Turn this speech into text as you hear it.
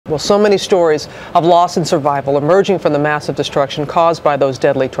Well, so many stories of loss and survival emerging from the massive destruction caused by those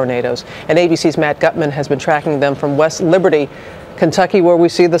deadly tornadoes. And ABC's Matt Gutman has been tracking them from West Liberty, Kentucky, where we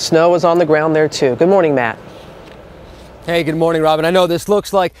see the snow is on the ground there too. Good morning, Matt. Hey, good morning, Robin. I know this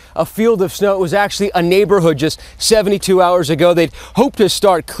looks like a field of snow. It was actually a neighborhood just 72 hours ago. They'd hoped to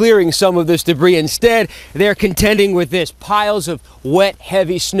start clearing some of this debris. Instead, they're contending with this piles of wet,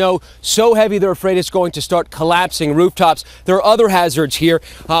 heavy snow. So heavy they're afraid it's going to start collapsing rooftops. There are other hazards here.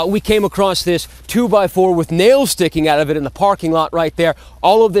 We came across this 2x4 with nails sticking out of it in the parking lot right there.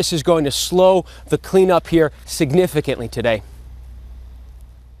 All of this is going to slow the cleanup here significantly today.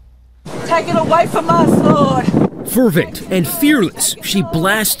 Take it away from us, Lord. Fervent and fearless, she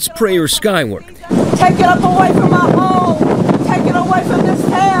blasts prayers skyward. Take it up away from our home. Take it away from this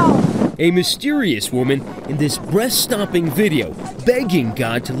town. A mysterious woman in this breath-stopping video begging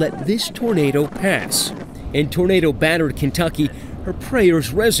God to let this tornado pass. In tornado-battered Kentucky, her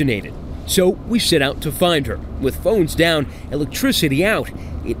prayers resonated. So we set out to find her. With phones down, electricity out,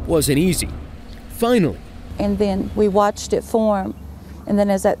 it wasn't easy. Finally. And then we watched it form. And then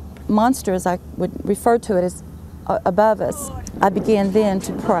as that monster, as I would refer to it, as above us, I began then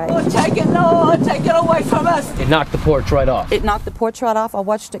to pray. Lord, take it, Lord, take it away from us. It knocked the porch right off. It knocked the porch right off. I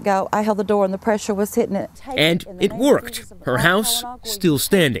watched it go. I held the door and the pressure was hitting it. And it worked. Her house still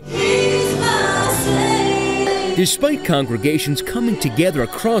standing. Despite congregations coming together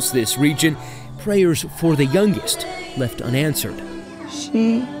across this region, prayers for the youngest left unanswered.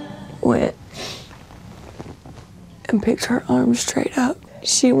 She went and picked her arms straight up.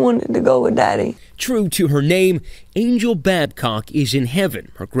 She wanted to go with Daddy. True to her name, Angel Babcock is in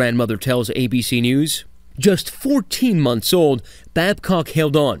heaven, her grandmother tells ABC News. Just 14 months old, Babcock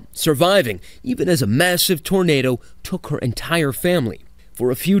held on, surviving even as a massive tornado took her entire family.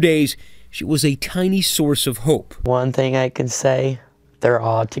 For a few days, she was a tiny source of hope. One thing I can say, they're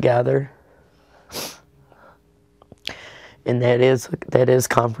all together. And that is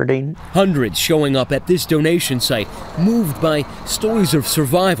comforting. Hundreds showing up at this donation site, moved by stories of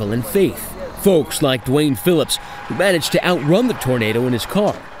survival and faith. Folks like Dwayne Phillips, who managed to outrun the tornado in his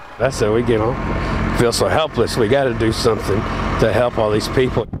car. That's how we get on. Feel so helpless. We got to do something to help all these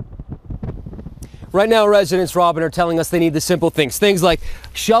people. Right now, residents, Robin, are telling us they need the simple things. Things like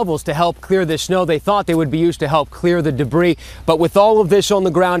shovels to help clear the snow. They thought they would be used to help clear the debris. But with all of this on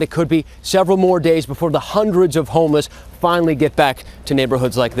the ground, it could be several more days before the hundreds of homeless finally get back to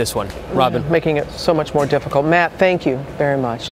neighborhoods like this one. Robin. Making it so much more difficult. Matt, thank you very much.